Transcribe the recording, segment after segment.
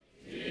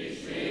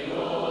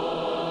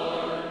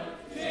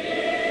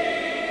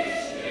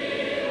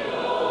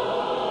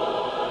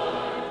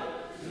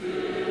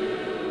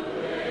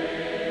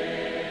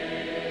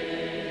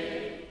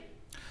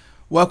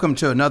Welcome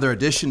to another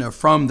edition of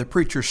From the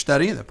Preacher's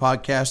Study, the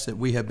podcast that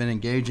we have been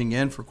engaging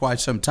in for quite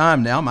some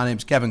time now. My name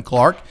is Kevin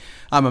Clark.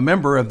 I'm a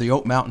member of the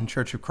Oak Mountain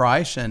Church of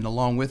Christ, and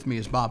along with me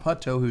is Bob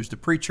Hutto, who's the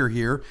preacher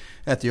here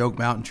at the Oak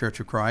Mountain Church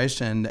of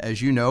Christ. And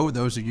as you know,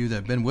 those of you that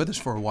have been with us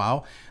for a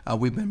while,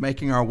 we've been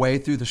making our way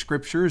through the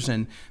Scriptures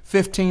in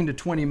 15 to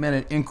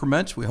 20-minute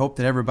increments. We hope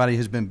that everybody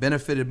has been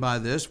benefited by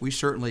this. We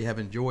certainly have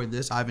enjoyed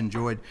this. I've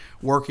enjoyed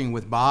working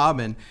with Bob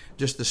and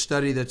just the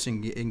study that's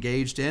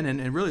engaged in.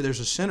 And really,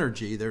 there's a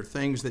synergy. There are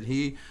things that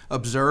he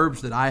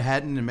observes that I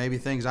hadn't, and maybe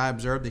things I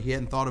observed that he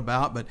hadn't thought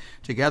about. But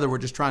together, we're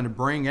just trying to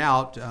bring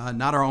out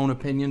not our own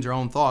opinions, our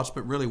own thoughts,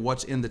 but really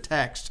what's in the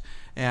text,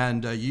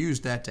 and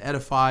use that to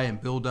edify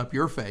and build up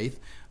your faith.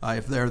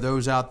 If there are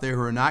those out there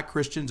who are not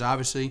Christians,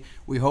 obviously,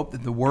 we hope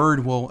that the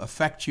Word will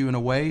affect you in a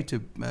way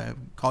to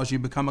cause you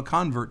to become a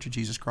convert to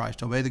Jesus Christ,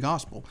 to obey the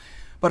gospel.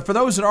 But for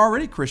those that are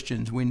already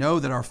Christians, we know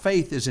that our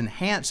faith is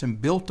enhanced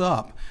and built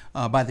up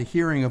by the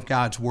hearing of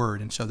God's Word.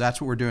 And so that's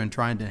what we're doing,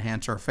 trying to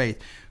enhance our faith.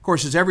 Of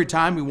course, as every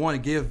time we want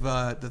to give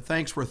the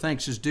thanks where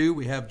thanks is due,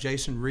 we have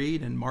Jason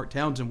Reed and Mark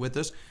Townsend with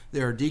us.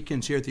 They are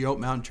deacons here at the Oak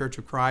Mountain Church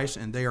of Christ,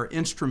 and they are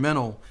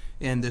instrumental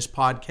in this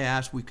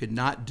podcast. We could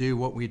not do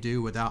what we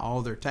do without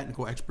all their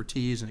technical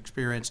expertise and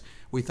experience.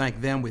 We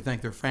thank them. We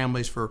thank their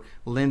families for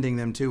lending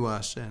them to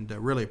us, and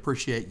really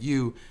appreciate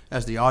you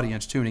as the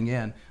audience tuning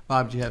in.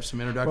 Bob, do you have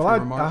some introductory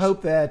remarks? I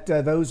hope that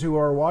those who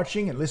are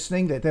watching and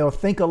listening, that they'll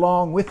think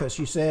along with us.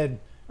 You said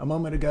a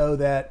moment ago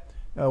that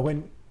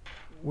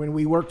when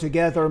we work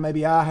together,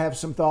 maybe I have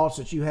some thoughts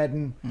that you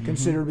hadn't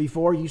considered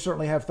before. You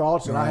certainly have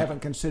thoughts that I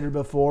haven't considered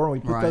before. And we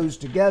put those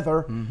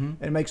together, and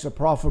it makes a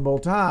profitable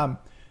time.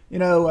 You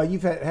know,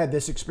 you've had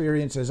this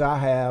experience as I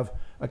have.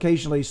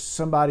 Occasionally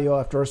somebody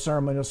after a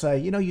sermon will say,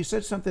 you know, you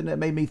said something that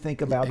made me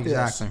think about this.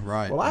 Exactly,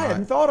 right. Well, I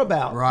hadn't thought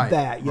about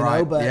that, you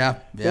know,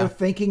 but they're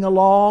thinking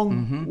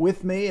along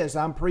with me as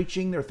I'm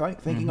preaching. They're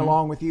thinking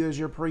along with you as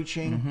you're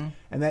preaching.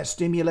 And that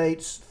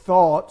stimulates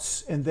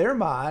thoughts in their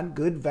mind,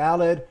 good,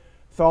 valid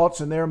thoughts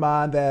in their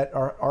mind that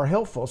are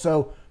helpful.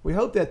 So we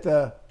hope that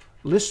the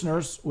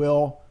listeners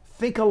will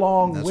think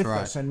along with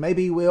us, and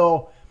maybe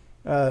we'll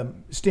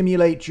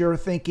stimulate your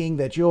thinking,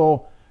 that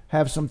you'll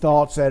have some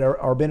thoughts that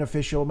are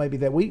beneficial, maybe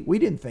that we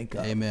didn't think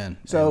of. Amen.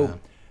 So, Amen.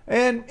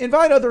 And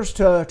invite others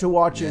to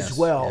watch as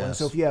well. Yes. And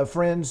so if you have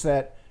friends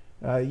that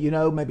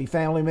maybe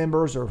family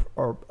members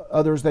or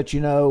others that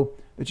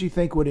that you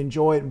think would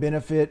enjoy it and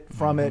benefit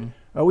from it,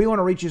 we want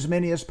to reach as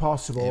many as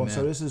possible. Amen. And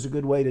so this is a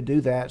good way to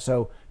do that.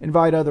 So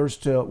invite others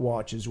to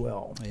watch as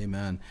well.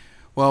 Amen.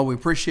 Well, we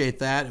appreciate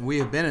that. We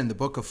have been in the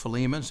book of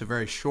Philemon. It's a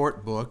very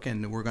short book,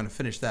 and we're going to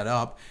finish that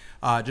up.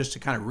 Just to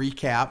kind of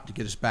recap, to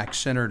get us back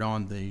centered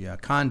on the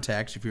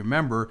context. If you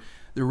remember,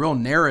 the real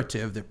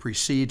narrative that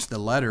precedes the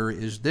letter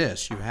is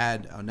this. You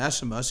had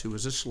Onesimus, who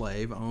was a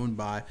slave owned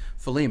by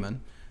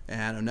Philemon,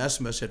 and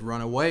Onesimus had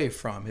run away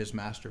from his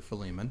master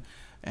Philemon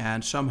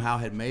and somehow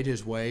had made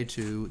his way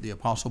to the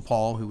Apostle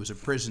Paul, who was in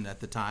prison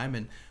at the time,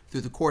 and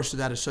through the course of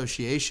that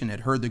association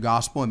had heard the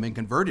gospel and been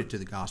converted to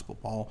the gospel.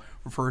 Paul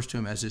refers to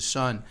him as his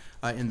son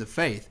in the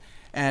faith.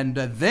 And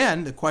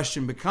then the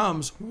question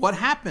becomes, what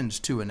happens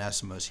to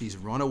Onesimus? He's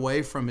run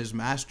away from his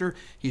master.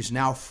 He's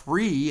now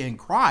free in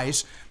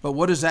Christ. But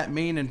what does that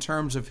mean in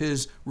terms of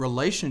his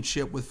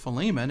relationship with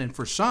Philemon? And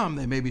for some,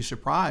 they may be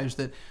surprised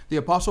that the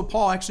Apostle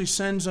Paul actually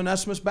sends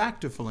Onesimus back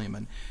to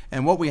Philemon.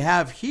 And what we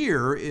have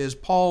here is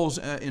Paul's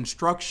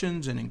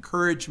instructions and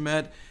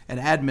encouragement and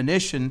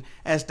admonition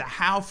as to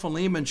how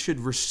Philemon should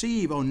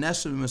receive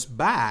Onesimus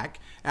back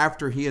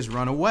after he has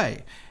run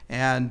away.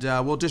 And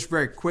we'll just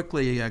very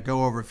quickly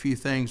go over a few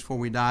things before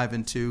we dive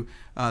into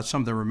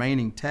some of the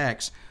remaining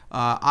texts.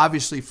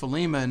 Obviously,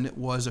 Philemon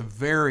was a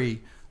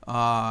very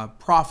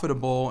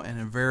profitable and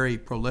a very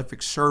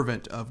prolific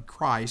servant of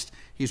Christ.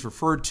 He's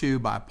referred to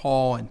by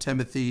Paul and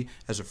Timothy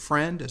as a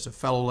friend, as a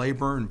fellow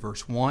laborer in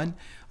verse 1.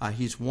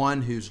 He's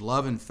one whose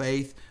love and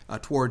faith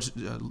towards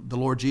the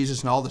Lord Jesus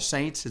and all the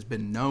saints has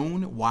been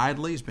known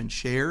widely, has been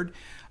shared.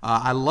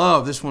 I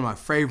love, this is one of my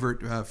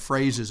favorite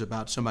phrases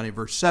about somebody.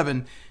 Verse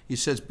 7, he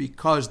says,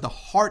 because the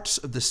hearts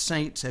of the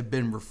saints have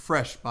been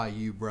refreshed by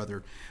you,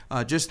 brother.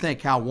 Just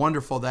think how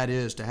wonderful that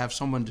is to have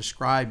someone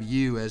describe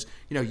you as,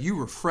 you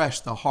refresh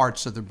the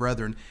hearts of the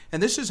brethren.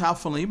 And this is how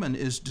Philemon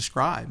is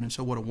described. And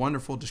so what a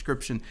wonderful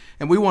description.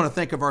 And we want to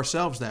think of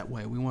ourselves that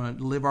way. We want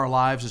to live our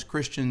lives as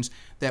Christians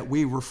that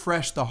we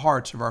refresh the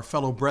hearts of our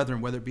fellow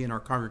brethren, whether it be in our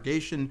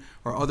congregation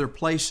or other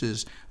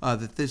places,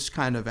 that this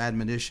kind of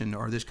admonition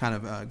or this kind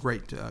of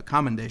great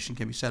commendation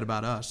can be said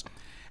about us.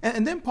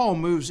 And then Paul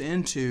moves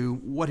into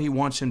what he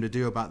wants him to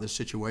do about this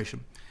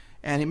situation.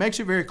 And he makes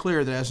it very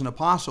clear that as an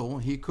apostle,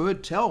 he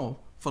could tell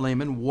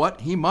Philemon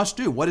what he must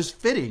do, what is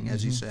fitting,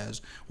 as he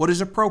says, what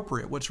is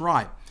appropriate, what's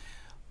right.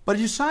 But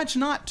he decides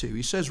not to.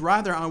 He says,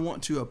 rather, I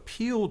want to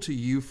appeal to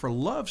you for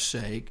love's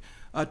sake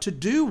to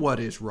do what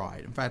is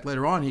right. In fact,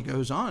 later on, he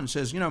goes on and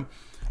says,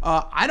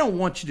 I don't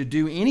want you to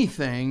do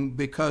anything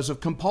because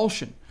of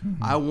compulsion.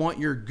 Mm-hmm. I want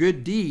your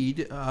good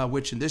deed,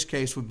 which in this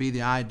case would be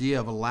the idea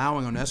of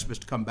allowing Onesimus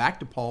to come back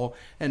to Paul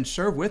and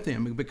serve with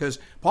him, because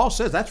Paul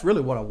says that's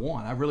really what I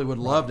want. I really would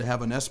love to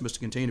have Onesimus to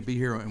continue to be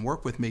here and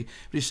work with me.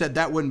 But he said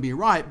that wouldn't be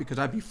right because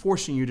I'd be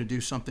forcing you to do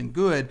something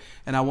good,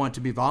 and I want it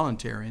to be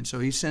voluntary. And so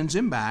he sends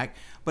him back.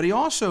 But he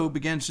also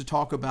begins to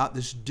talk about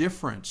this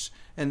difference.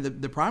 And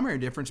the primary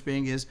difference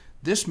being is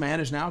this man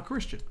is now a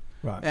Christian.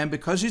 Right. And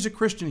because he's a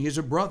Christian, he's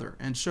a brother.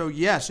 And so,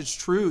 yes, it's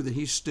true that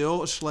he's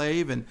still a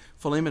slave and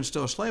Philemon's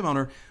still a slave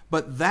owner,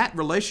 but that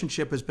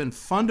relationship has been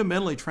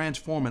fundamentally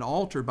transformed and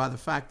altered by the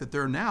fact that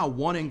they're now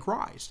one in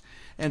Christ.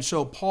 And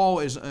so Paul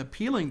is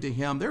appealing to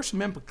him. There's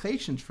some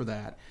implications for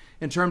that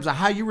in terms of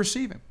how you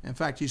receive him. In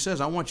fact, he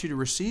says, I want you to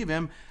receive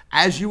him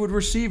as you would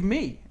receive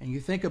me. And you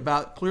think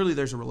about, clearly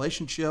there's a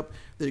relationship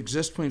that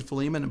exists between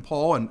Philemon and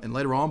Paul, and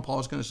later on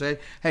Paul is going to say,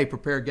 hey,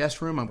 prepare a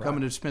guest room, I'm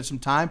coming to spend some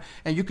time.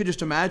 And you could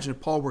just imagine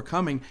if Paul were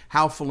coming,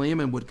 how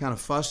Philemon would kind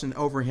of fuss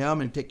over him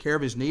and take care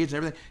of his needs and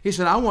everything. He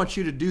said, I want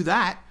you to do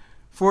that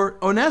for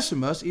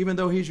Onesimus, even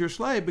though he's your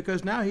slave,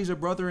 because now he's a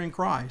brother in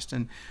Christ.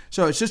 And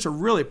so it's just a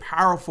really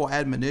powerful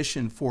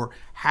admonition for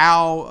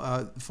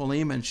how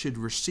Philemon should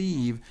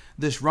receive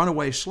this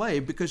runaway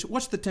slave, because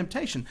what's the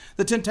temptation?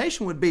 The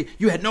temptation would be,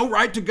 you had no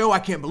right to go, I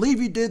can't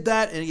believe you did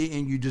that, and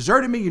you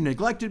deserted me, you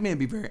neglected me, and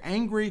be very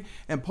angry.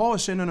 And Paul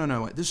is saying,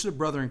 no, this is a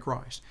brother in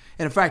Christ.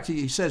 And in fact,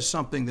 he says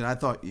something that I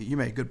thought you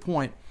made a good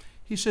point.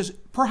 He says,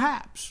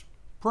 perhaps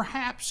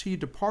he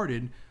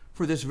departed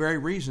for this very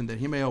reason, that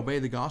he may obey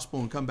the gospel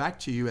and come back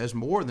to you as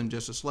more than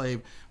just a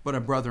slave, but a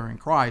brother in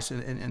Christ.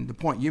 And the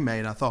point you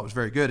made, I thought was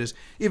very good, is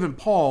even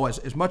Paul,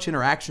 as much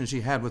interaction as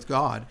he had with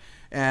God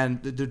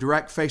and the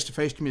direct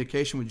face-to-face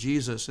communication with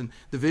Jesus and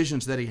the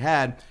visions that he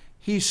had,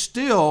 he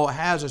still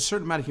has a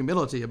certain amount of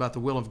humility about the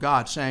will of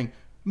God, saying,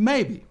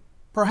 maybe,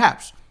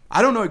 perhaps.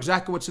 I don't know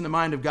exactly what's in the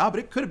mind of God, but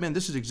it could have been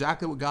this is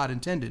exactly what God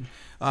intended,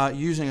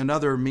 using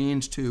another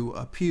means to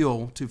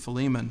appeal to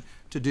Philemon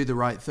to do the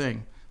right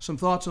thing. Some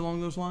thoughts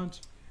along those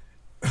lines?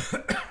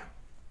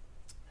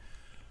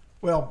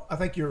 Well, I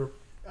think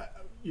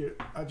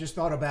I just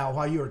thought about,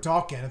 while you were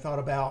talking, I thought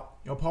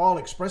about, Paul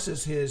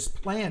expresses his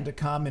plan to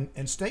come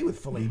and stay with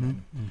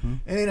Philemon. Mm-hmm.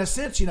 And in a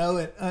sense,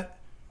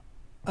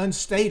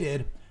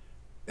 unstated,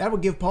 that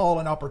would give Paul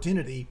an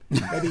opportunity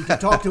maybe to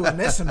talk to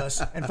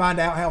Onesimus and find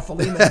out how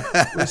Philemon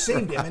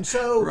received him. And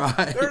so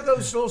there are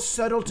those little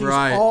subtleties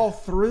all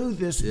through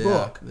this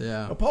book.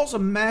 Yeah. But Paul's a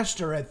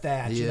master at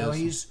that.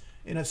 He's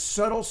in a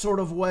subtle sort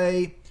of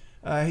way.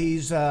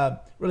 He's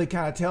really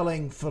kind of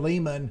telling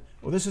Philemon,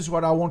 well, this is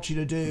what I want you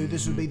to do. Mm-hmm.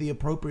 This would be the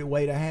appropriate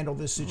way to handle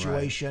this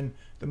situation,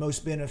 the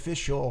most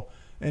beneficial.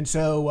 And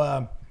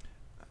so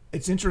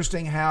it's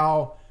interesting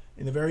how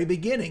in the very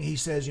beginning he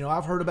says,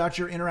 I've heard about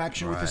your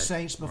interaction with the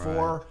saints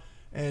before,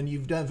 and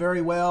you've done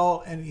very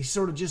well. And he's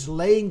sort of just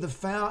laying the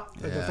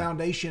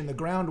foundation, the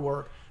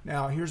groundwork.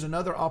 Now, here's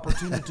another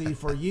opportunity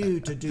for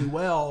you to do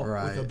well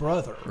with a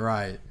brother.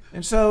 Right.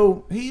 And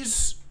so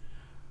he's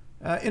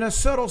in a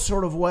subtle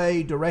sort of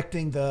way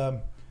directing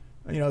the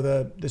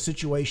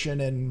situation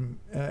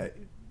and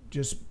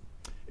just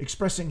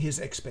expressing his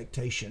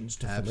expectations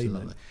to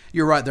Philemon.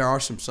 You're right. There are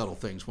some subtle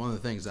things. One of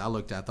the things I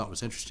looked at, I thought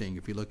was interesting.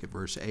 If you look at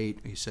verse 8,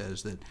 he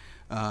says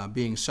that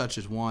being such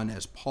as one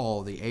as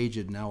Paul, the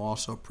aged, now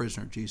also a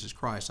prisoner of Jesus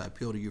Christ, I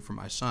appeal to you for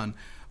my son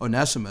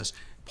Onesimus.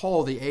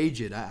 Paul the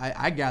aged,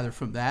 I gather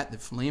from that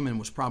Philemon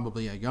was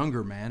probably a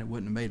younger man. It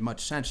wouldn't have made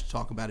much sense to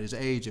talk about his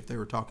age if they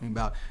were talking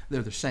about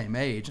they're the same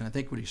age. And I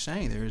think what he's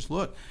saying there is,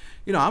 look,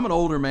 I'm an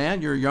older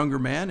man, you're a younger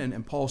man,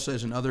 and Paul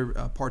says in other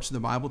parts of the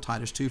Bible,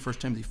 Titus 2, 1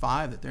 Timothy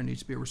 5, that there needs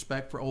to be a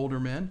respect for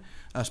older men,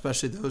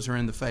 especially those who are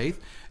in the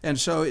faith. And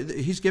so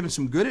he's given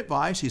some good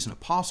advice. He's an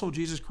apostle of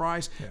Jesus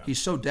Christ. Yeah.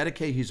 He's so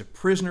dedicated. He's a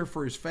prisoner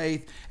for his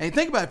faith. And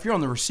think about if you're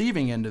on the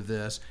receiving end of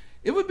this,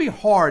 it would be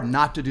hard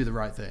not to do the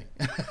right thing.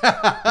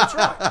 That's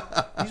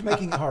right. He's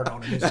making it hard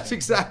on him. That's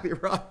exactly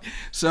right.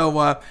 So,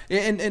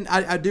 and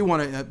I do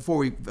want to, before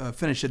we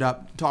finish it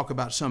up, talk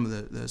about some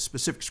of the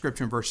specific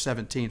scripture in verse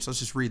 17. So let's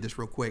just read this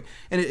real quick.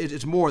 And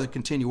it's more the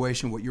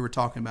continuation of what you were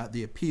talking about,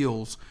 the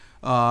appeals.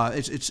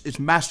 It's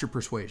master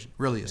persuasion,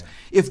 really is.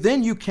 Yeah. If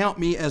then you count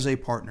me as a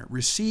partner,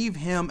 receive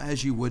him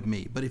as you would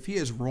me. But if he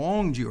has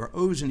wronged you or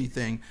owes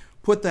anything,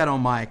 put that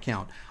on my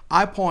account.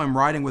 I, Paul, am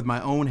writing with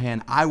my own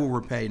hand. I will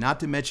repay, not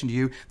to mention to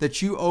you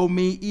that you owe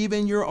me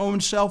even your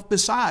own self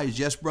besides.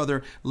 Yes,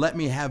 brother, let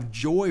me have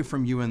joy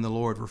from you in the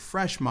Lord.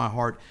 Refresh my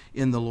heart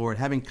in the Lord.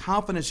 Having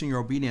confidence in your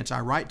obedience, I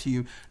write to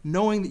you,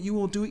 knowing that you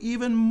will do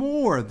even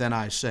more than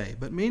I say.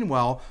 But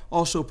meanwhile,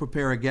 also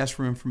prepare a guest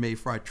room for me,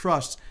 for I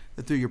trust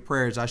that through your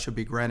prayers I shall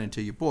be granted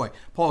to you. Boy,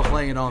 Paul's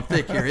laying it on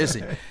thick here,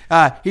 isn't he?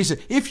 He said,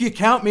 if you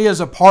count me as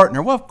a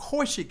partner, well, of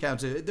course he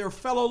counts it. They're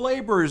fellow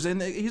laborers, and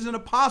he's an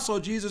apostle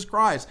of Jesus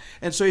Christ.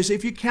 And so he said,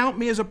 if you count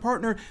me as a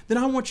partner, then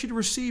I want you to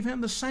receive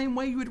him the same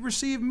way you would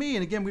receive me.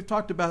 And again, we've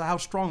talked about how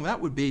strong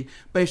that would be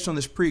based on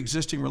this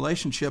pre-existing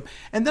relationship.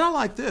 And then I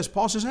like this.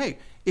 Paul says, hey,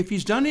 if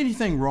he's done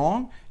anything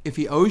wrong, if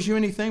he owes you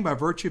anything by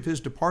virtue of his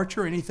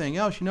departure or anything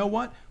else, you know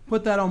what?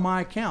 Put that on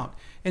my account.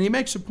 And he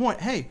makes a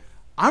point, hey,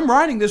 I'm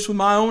writing this with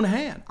my own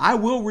hand. I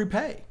will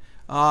repay.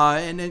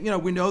 And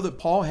we know that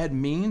Paul had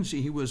means.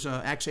 He was,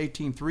 Acts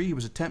 18:3, he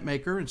was a tent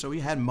maker, and so he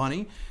had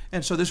money.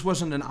 And so this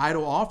wasn't an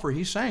idle offer.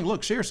 He's saying,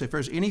 look, seriously, if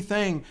there's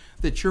anything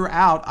that you're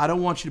out, I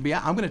don't want you to be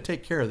out. I'm going to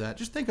take care of that.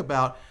 Just think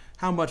about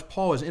how much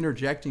Paul is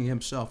interjecting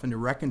himself into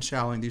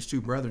reconciling these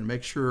two brethren,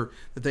 make sure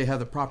that they have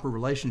the proper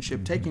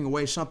relationship, taking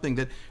away something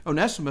that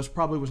Onesimus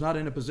probably was not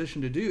in a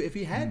position to do if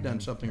he had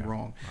done something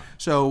wrong. Right.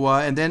 So,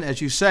 and then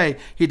as you say,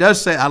 he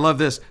does say, I love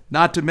this,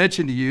 not to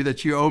mention to you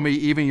that you owe me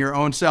even your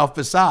own self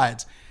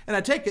besides. And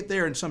I take it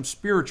there in some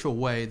spiritual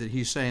way that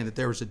he's saying that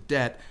there was a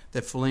debt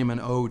that Philemon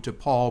owed to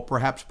Paul.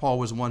 Perhaps Paul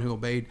was the one who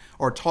obeyed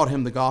or taught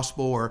him the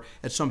gospel, or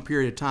at some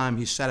period of time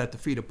he sat at the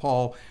feet of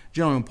Paul.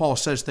 Generally, when Paul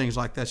says things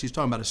like this, he's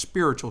talking about a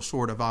spiritual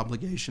sort of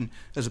obligation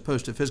as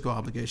opposed to physical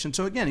obligation.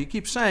 So again, he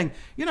keeps saying,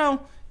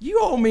 you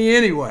owe me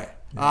anyway.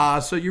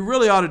 So you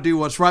really ought to do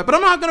what's right, but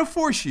I'm not going to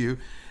force you.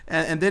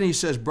 And then he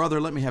says,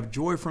 brother, let me have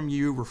joy from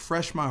you.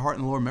 Refresh my heart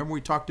in the Lord. Remember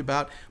we talked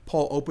about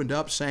Paul opened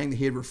up saying that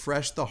he had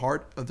refreshed the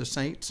heart of the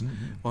saints?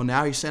 Mm-hmm. Well,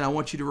 now he's saying, I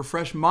want you to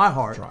refresh my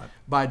heart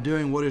by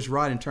doing what is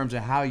right in terms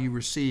of how you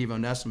receive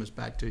Onesimus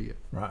back to you.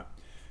 Right.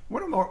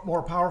 One of the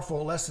more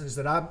powerful lessons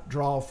that I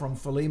draw from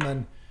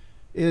Philemon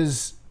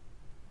is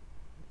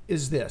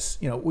this.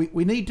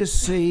 We need to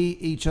see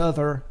each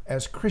other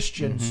as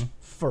Christians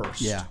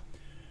first. Yeah.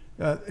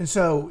 And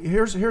so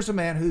here's a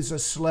man who's a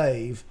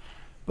slave,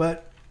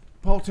 but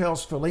Paul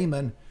tells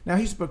Philemon, now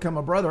he's become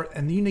a brother,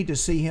 and you need to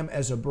see him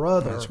as a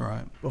brother. That's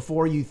right.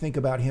 Before you think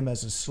about him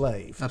as a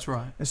slave. That's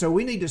right. And so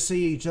we need to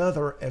see each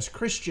other as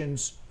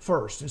Christians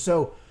first. And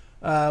so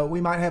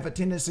we might have a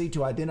tendency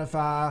to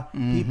identify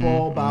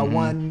people by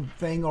one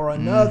thing or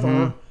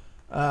another,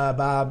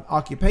 by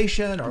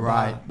occupation or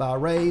by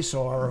race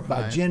or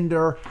by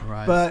gender.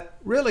 Right. But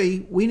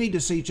really, we need to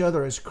see each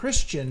other as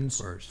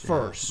Christians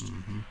first. Yeah.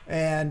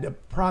 And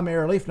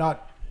primarily, if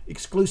not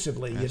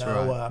exclusively, That's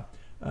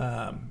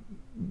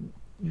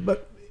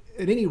but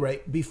at any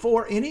rate,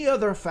 before any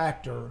other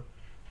factor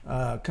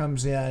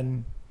comes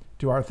in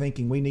to our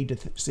thinking, we need to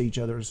see each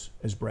other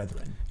as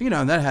brethren.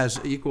 And that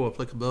has equal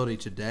applicability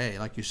today.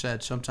 Like you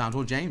said, sometimes,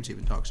 James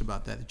even talks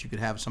about that you could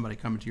have somebody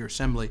come into your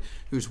assembly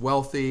who's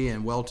wealthy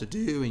and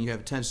well-to-do, and you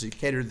have a tendency to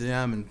cater to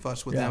them and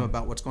fuss with them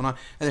about what's going on.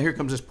 And then here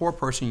comes this poor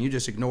person, and you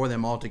just ignore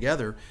them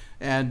altogether.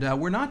 And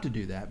we're not to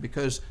do that,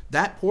 because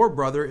that poor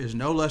brother is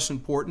no less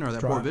important, or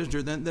that poor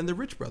visitor, than the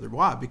rich brother.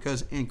 Why?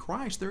 Because in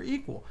Christ, they're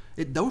equal.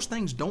 Those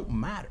things don't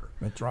matter.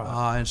 That's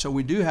right. And so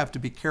we do have to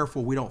be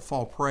careful we don't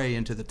fall prey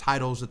into the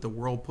titles that the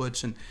world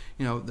puts and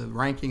the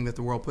ranking that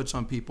the world puts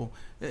on people.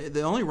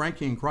 The only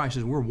ranking in Christ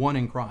is we're one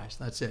in Christ.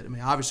 That's it.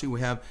 Obviously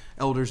we have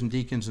elders and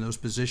deacons in those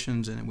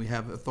positions, and we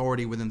have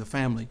authority within the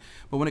family.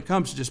 But when it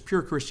comes to just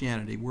pure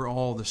Christianity, we're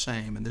all the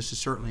same, and this is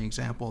certainly an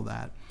example of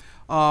that.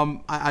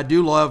 I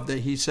do love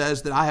that he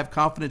says that I have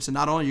confidence that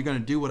not only you're going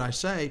to do what I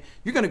say,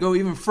 you're going to go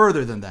even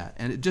further than that.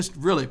 And it just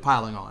really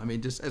piling on.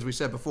 Just as we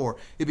said before,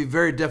 it'd be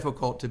very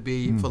difficult to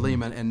be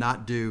Philemon and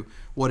not do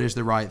what is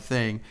the right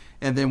thing.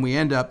 And then we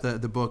end up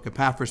the book,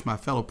 Epaphras, my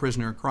fellow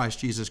prisoner in Christ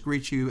Jesus,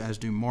 greets you, as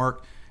do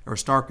Mark,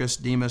 Aristarchus,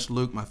 Demas,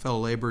 Luke, my fellow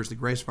laborers. The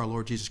grace of our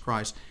Lord Jesus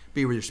Christ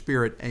be with your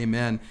spirit.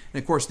 Amen.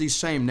 And of course, these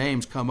same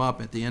names come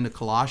up at the end of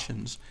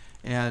Colossians.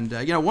 And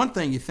one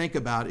thing you think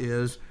about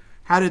is,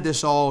 how did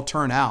this all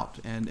turn out?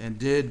 And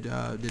did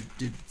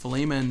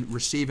Philemon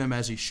receive him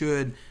as he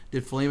should?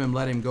 Did Philemon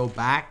let him go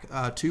back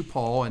to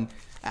Paul? And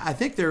I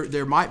think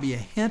there might be a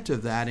hint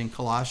of that in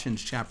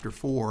Colossians chapter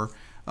 4,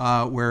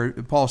 where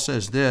Paul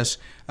says this,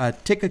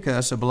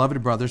 Tychicus, a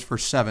beloved brother,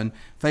 verse 7,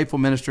 faithful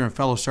minister and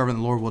fellow servant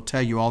of the Lord, will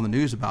tell you all the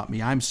news about me.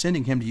 I'm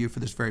sending him to you for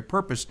this very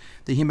purpose,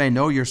 that he may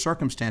know your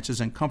circumstances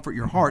and comfort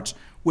your hearts.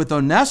 With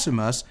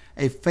Onesimus,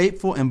 a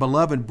faithful and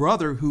beloved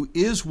brother who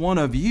is one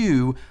of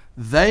you,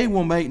 they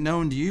will make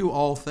known to you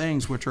all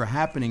things which are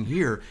happening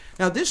here.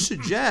 Now, this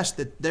suggests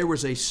that there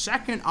was a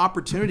second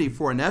opportunity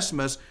for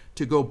Onesimus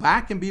to go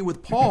back and be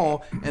with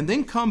Paul, and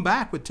then come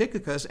back with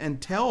Tychicus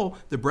and tell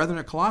the brethren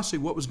at Colossae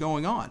what was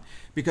going on.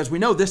 Because we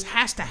know this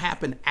has to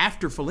happen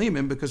after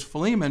Philemon, because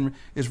Philemon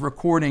is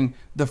recording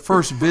the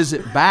first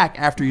visit back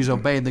after he's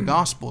obeyed the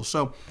gospel.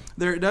 So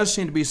there does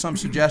seem to be some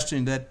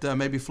suggestion that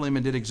maybe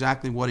Philemon did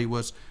exactly what he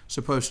was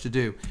supposed to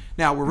do.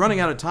 Now, we're running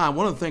out of time.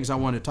 One of the things I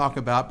want to talk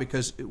about,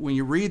 because when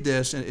you read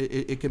this,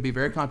 it can be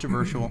very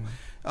controversial,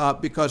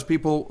 because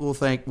people will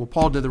think, well,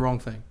 Paul did the wrong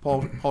thing.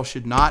 Paul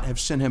should not have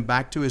sent him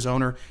back to his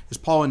owner. Is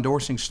Paul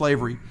endorsing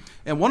slavery?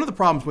 And one of the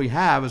problems we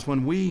have is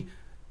when we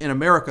in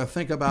America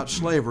think about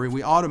slavery,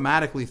 we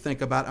automatically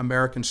think about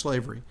American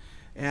slavery.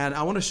 And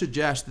I want to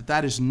suggest that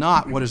that is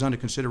not what is under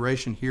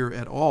consideration here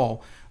at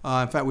all.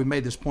 In fact, we've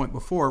made this point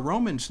before.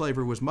 Roman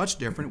slavery was much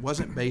different. It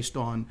wasn't based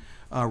on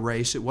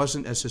race. It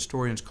wasn't, as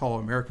historians call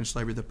American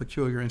slavery, the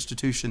peculiar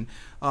institution.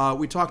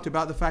 We talked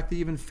about the fact that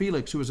even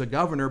Felix, who was a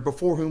governor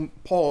before whom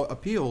Paul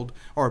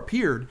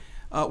appeared,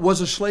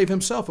 was a slave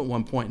himself at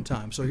one point in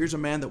time. So here's a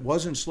man that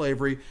was in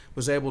slavery,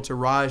 was able to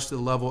rise to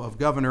the level of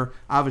governor.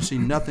 Obviously,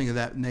 nothing of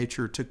that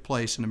nature took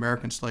place in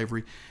American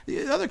slavery.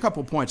 The other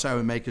couple points I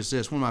would make is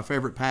this. One of my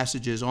favorite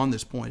passages on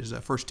this point is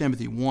 1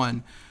 Timothy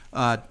 1,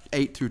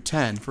 8 through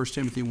 10. 1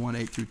 Timothy 1,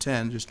 8 through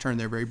 10. Just turn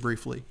there very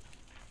briefly.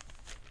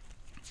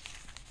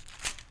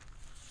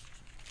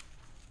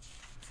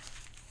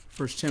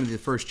 1 Timothy, the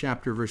first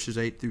chapter, verses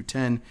 8 through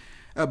 10.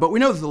 But we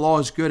know that the law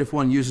is good if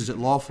one uses it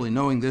lawfully,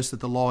 knowing this, that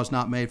the law is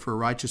not made for a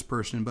righteous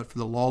person, but for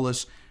the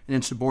lawless and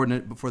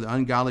insubordinate, but for the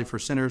ungodly, for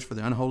sinners, for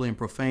the unholy and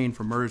profane,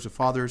 for murderers of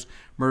fathers,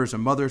 murderers of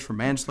mothers, for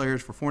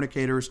manslayers, for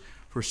fornicators,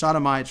 for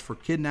sodomites, for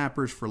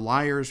kidnappers, for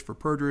liars, for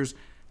perjurers,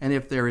 and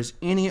if there is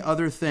any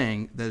other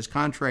thing that is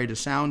contrary to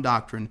sound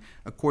doctrine,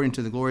 according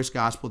to the glorious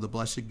gospel of the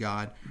blessed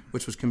God,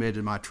 which was committed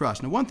to my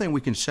trust. Now, one thing we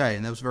can say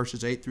in those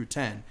verses 8 through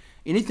 10,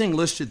 anything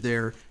listed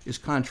there is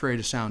contrary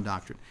to sound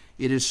doctrine.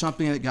 It is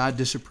something that God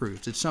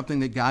disapproves. It's something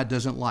that God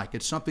doesn't like.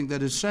 It's something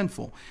that is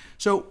sinful.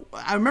 So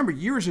I remember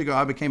years ago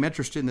I became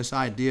interested in this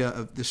idea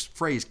of this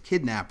phrase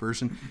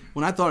kidnappers. And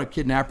when I thought of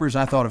kidnappers,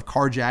 I thought of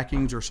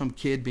carjackings or some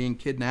kid being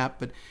kidnapped.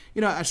 But,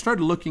 I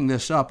started looking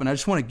this up, and I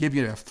just want to give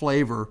you a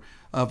flavor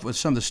of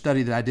some of the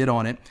study that I did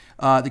on it.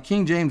 The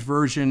King James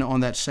Version on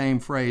that same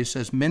phrase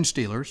says men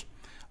stealers.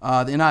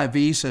 The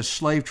NIV says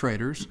slave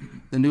traders.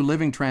 The New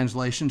Living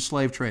Translation,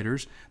 slave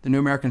traders. The New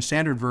American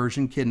Standard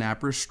Version,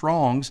 kidnappers.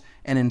 Strong's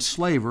and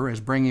enslaver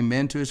as bringing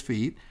men to his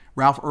feet.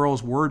 Ralph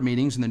Earl's Word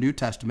Meanings in the New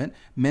Testament,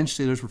 men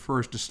stealers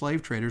refers to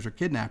slave traders or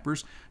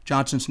kidnappers.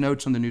 Johnson's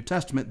Notes on the New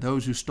Testament,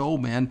 those who stole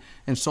men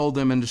and sold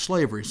them into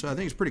slavery. So I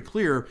think it's pretty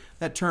clear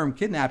that term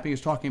kidnapping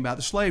is talking about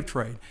the slave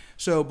trade.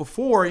 So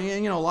before,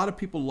 a lot of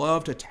people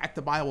love to attack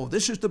the Bible.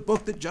 This is the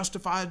book that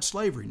justified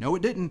slavery. No,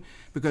 it didn't,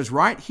 because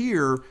right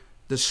here,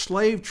 the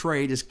slave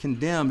trade is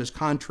condemned as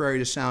contrary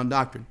to sound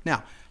doctrine.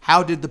 Now,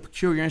 how did the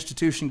peculiar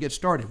institution get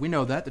started? We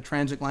know that, the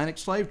transatlantic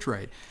slave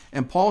trade.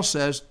 And Paul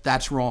says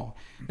that's wrong.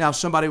 Now,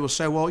 somebody will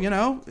say, well,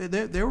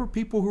 there were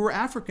people who were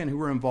African who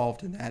were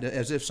involved in that,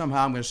 as if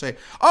somehow I'm going to say,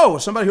 oh,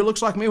 somebody who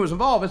looks like me was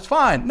involved, it's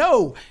fine.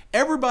 No,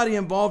 everybody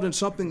involved in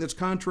something that's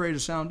contrary to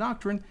sound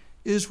doctrine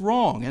is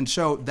wrong. And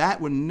so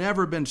that would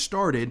never have been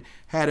started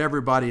had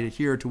everybody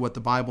adhered to what the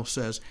Bible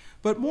says.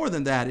 But more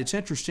than that, it's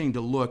interesting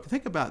to look.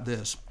 Think about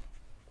this.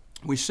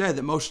 We said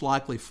that most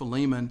likely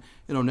Philemon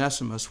and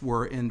Onesimus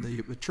were in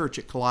the church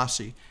at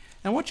Colossae.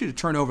 And I want you to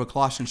turn over to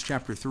Colossians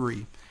chapter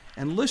 3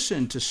 and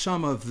listen to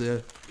some of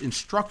the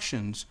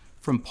instructions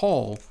from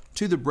Paul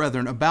to the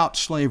brethren about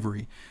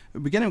slavery.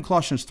 Beginning in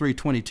Colossians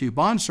 3:22,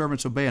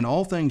 bondservants, obey in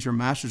all things your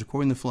masters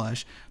according to the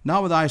flesh,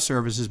 not with eye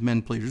service as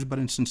men pleasers, but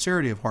in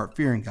sincerity of heart,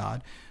 fearing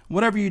God.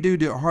 Whatever you do,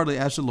 do it heartily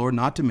as the Lord,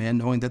 not to men,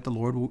 knowing that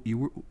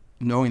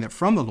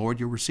from the Lord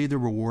you'll receive the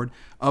reward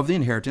of the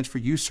inheritance, for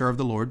you serve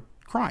the Lord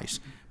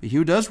Christ. But he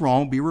who does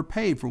wrong be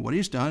repaid for what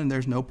he's done, and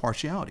there's no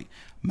partiality.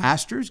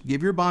 Masters,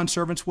 give your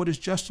bondservants what is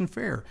just and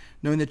fair,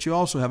 knowing that you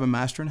also have a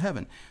master in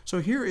heaven. So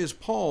here is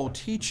Paul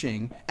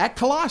teaching at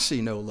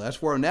Colossae, no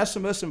less, where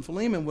Onesimus and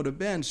Philemon would have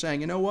been,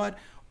 saying, you know what?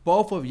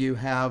 Both of you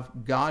have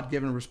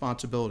God-given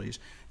responsibilities.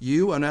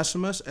 You,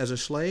 Onesimus, as a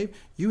slave,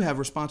 you have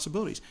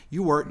responsibilities.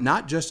 You work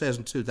not just as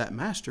unto that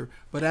master,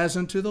 but as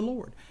unto the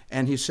Lord.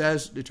 And he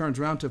turns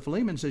around to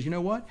Philemon and says, you know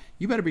what?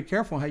 You better be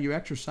careful how you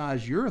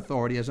exercise your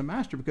authority as a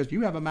master, because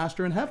you have a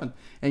master in heaven,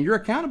 and you're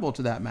accountable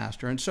to that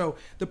master. And so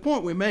the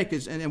point we make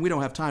is, and we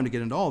don't have time to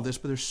get into all this,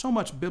 but there's so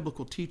much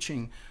biblical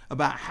teaching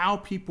about how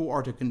people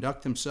are to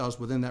conduct themselves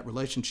within that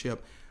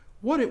relationship.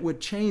 What it would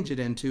change it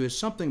into is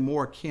something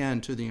more akin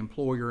to the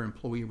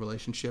employer-employee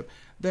relationship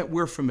that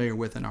we're familiar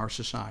with in our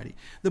society.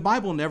 The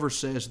Bible never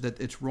says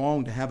that it's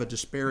wrong to have a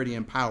disparity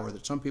in power,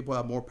 that some people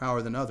have more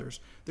power than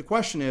others. The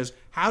question is,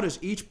 how does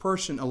each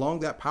person along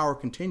that power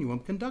continuum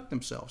conduct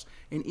themselves?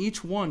 And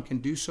each one can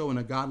do so in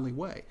a godly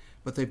way,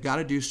 but they've got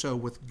to do so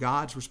with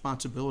God's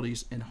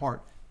responsibilities in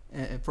heart,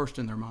 first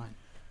in their mind.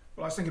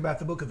 Well, I was thinking about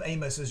the book of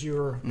Amos as you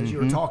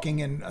were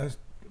talking, and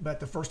about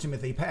the 1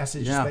 Timothy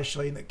passage,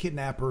 especially in the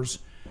kidnappers.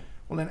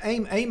 Well,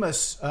 in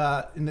Amos,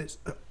 in the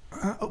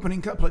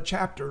opening couple of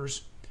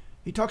chapters,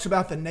 he talks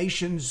about the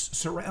nations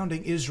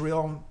surrounding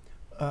Israel,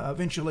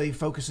 eventually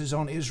focuses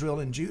on Israel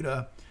and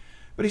Judah.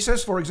 But he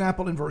says, for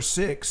example, in verse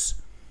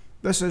 6,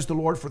 thus says the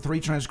Lord, for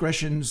 3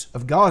 transgressions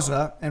of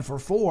Gaza, and for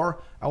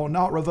 4, I will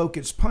not revoke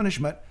its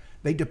punishment.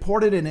 They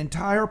deported an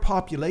entire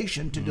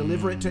population to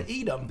deliver it to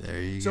Edom.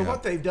 So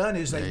what they've done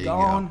is they've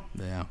gone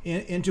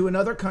into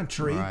another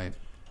country,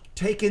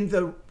 taken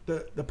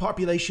the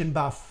population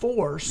by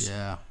force,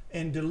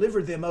 and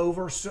delivered them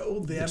over,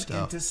 sold them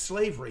into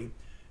slavery.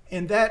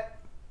 And that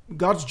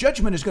God's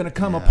judgment is going to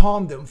come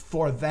upon them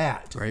for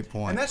that. Great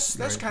point. And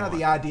that's kind of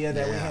the idea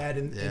that we had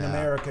in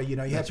America. You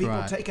have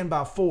people taken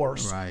by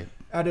force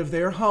out of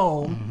their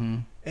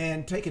home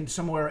and taken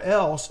somewhere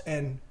else,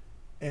 and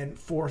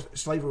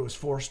slavery was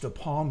forced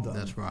upon them.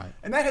 That's right.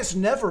 And that has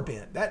never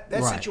been, that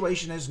right.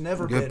 situation has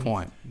never Good been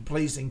point.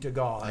 pleasing to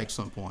God.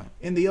 Excellent point.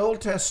 In the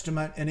Old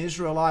Testament, an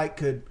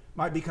Israelite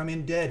might become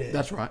indebted.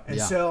 That's right.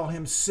 And sell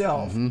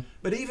himself.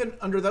 But even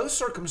under those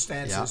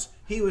circumstances,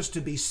 he was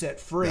to be set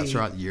free. That's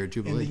right, the year of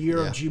Jubilee. In the year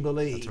of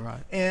Jubilee. That's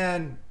right.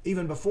 And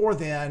even before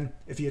then,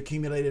 if he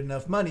accumulated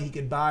enough money, he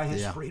could buy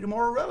his freedom,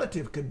 or a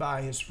relative could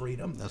buy his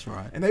freedom. That's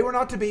right. And they were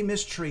not to be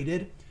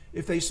mistreated.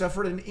 If they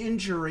suffered an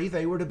injury,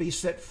 they were to be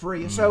set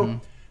free. And so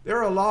there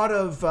are a lot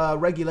of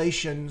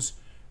regulations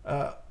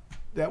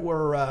that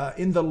were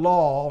in the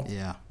law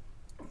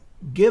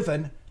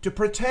given to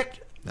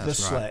protect the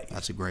slave.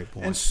 That's a great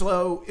point. And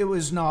so it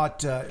was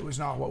not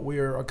what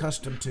we're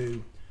accustomed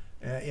to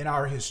in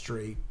our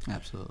history.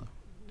 Absolutely.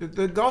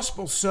 The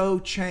gospel so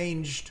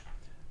changed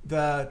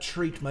the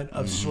treatment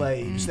of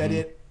slaves that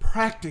it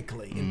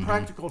practically, in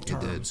practical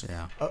terms,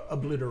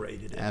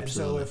 obliterated it.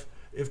 Absolutely. And so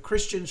if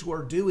Christians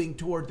were doing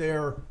toward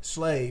their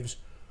slaves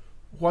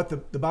what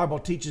the Bible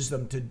teaches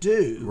them to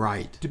do,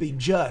 right, to be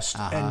just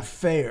and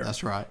fair,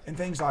 that's right, and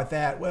things like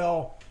that,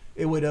 well,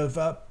 it would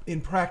have, in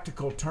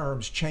practical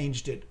terms,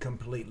 changed it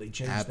completely,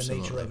 changed the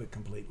nature of it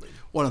completely.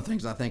 One of the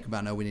things I think about,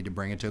 I know we need to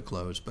bring it to a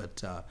close,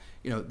 but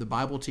the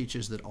Bible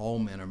teaches that all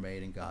men are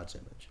made in God's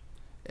image.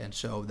 And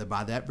so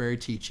by that very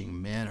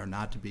teaching, men are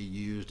not to be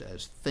used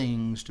as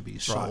things to be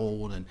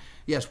sold. Right. And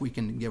yes, we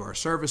can give our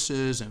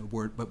services,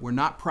 but we're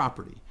not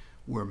property.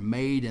 We're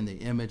made in the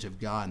image of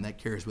God, and that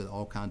carries with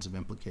all kinds of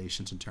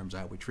implications in terms of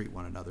how we treat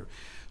one another.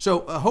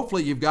 So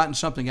hopefully you've gotten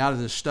something out of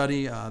this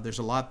study. There's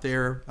a lot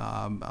there,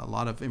 a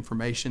lot of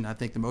information. I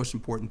think the most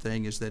important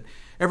thing is that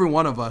every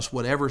one of us,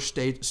 whatever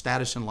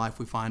status in life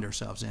we find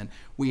ourselves in,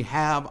 we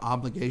have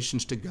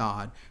obligations to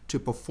God to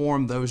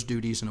perform those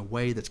duties in a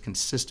way that's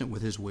consistent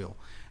with His will.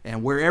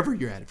 And wherever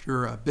you're at, if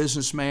you're a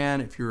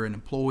businessman, if you're an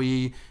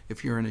employee,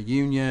 if you're in a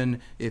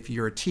union, if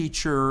you're a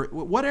teacher,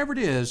 whatever it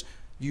is,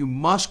 you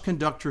must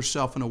conduct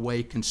yourself in a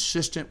way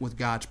consistent with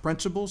God's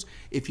principles.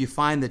 If you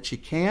find that you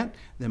can't,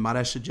 then might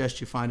I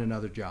suggest you find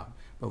another job.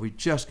 But we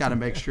just got to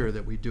make sure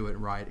that we do it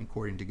right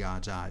according to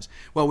God's eyes.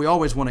 Well, we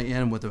always want to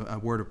end with a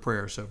word of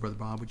prayer. So, Brother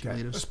Bob, would you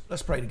lead us?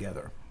 Let's pray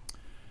together.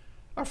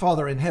 Our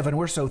Father in heaven,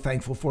 we're so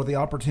thankful for the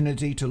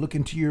opportunity to look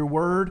into your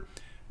word.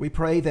 We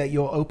pray that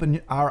you'll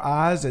open our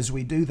eyes as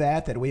we do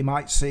that we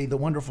might see the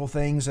wonderful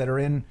things that are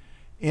in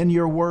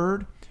your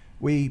word.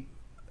 We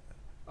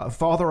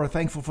Father, are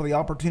thankful for the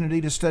opportunity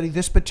to study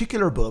this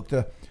particular book,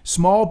 the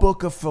small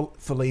book of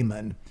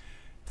Philemon.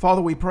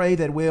 Father, we pray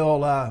that we'll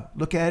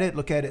look at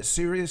it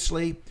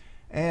seriously,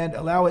 and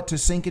allow it to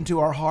sink into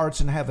our hearts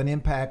and have an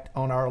impact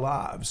on our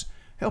lives.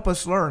 Help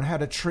us learn how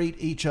to treat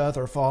each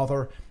other,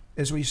 Father,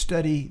 as we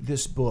study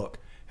this book.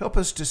 Help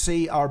us to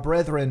see our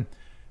brethren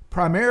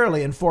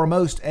primarily and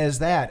foremost as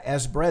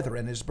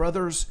brethren, as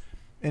brothers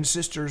and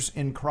sisters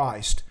in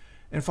Christ.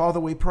 And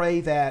Father, we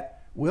pray that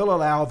we'll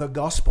allow the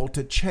gospel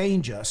to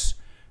change us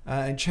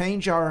and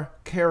change our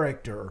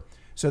character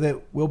so that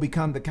we'll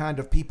become the kind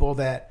of people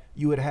that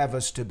you would have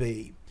us to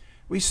be.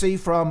 We see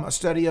from a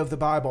study of the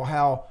Bible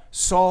how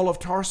Saul of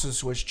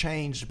Tarsus was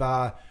changed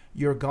by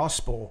your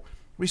gospel.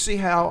 We see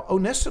how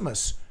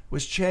Onesimus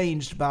was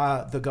changed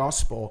by the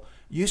gospel,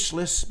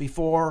 useless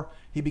before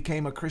he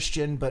became a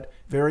Christian, but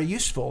very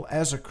useful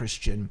as a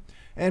Christian.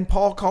 And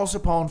Paul calls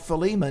upon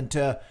Philemon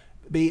to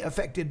be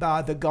affected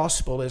by the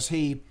gospel as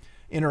he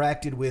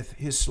interacted with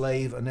his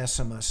slave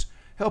Onesimus.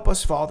 Help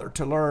us, Father,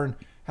 to learn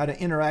how to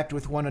interact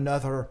with one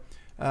another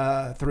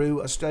through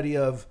a study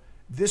of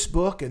this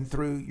book and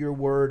through your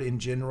word in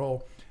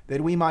general, that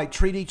we might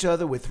treat each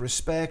other with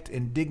respect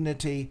and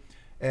dignity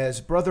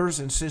as brothers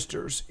and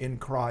sisters in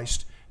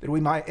Christ, that we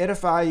might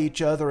edify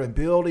each other and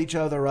build each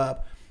other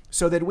up,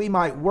 so that we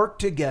might work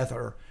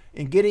together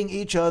in getting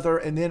each other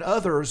and then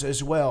others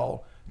as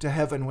well to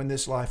heaven when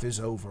this life is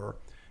over.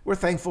 We're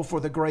thankful for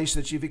the grace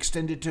that you've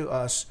extended to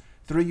us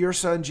through your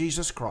Son,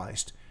 Jesus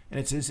Christ. And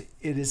it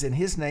is in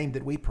His name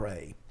that we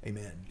pray.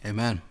 Amen.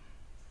 Amen.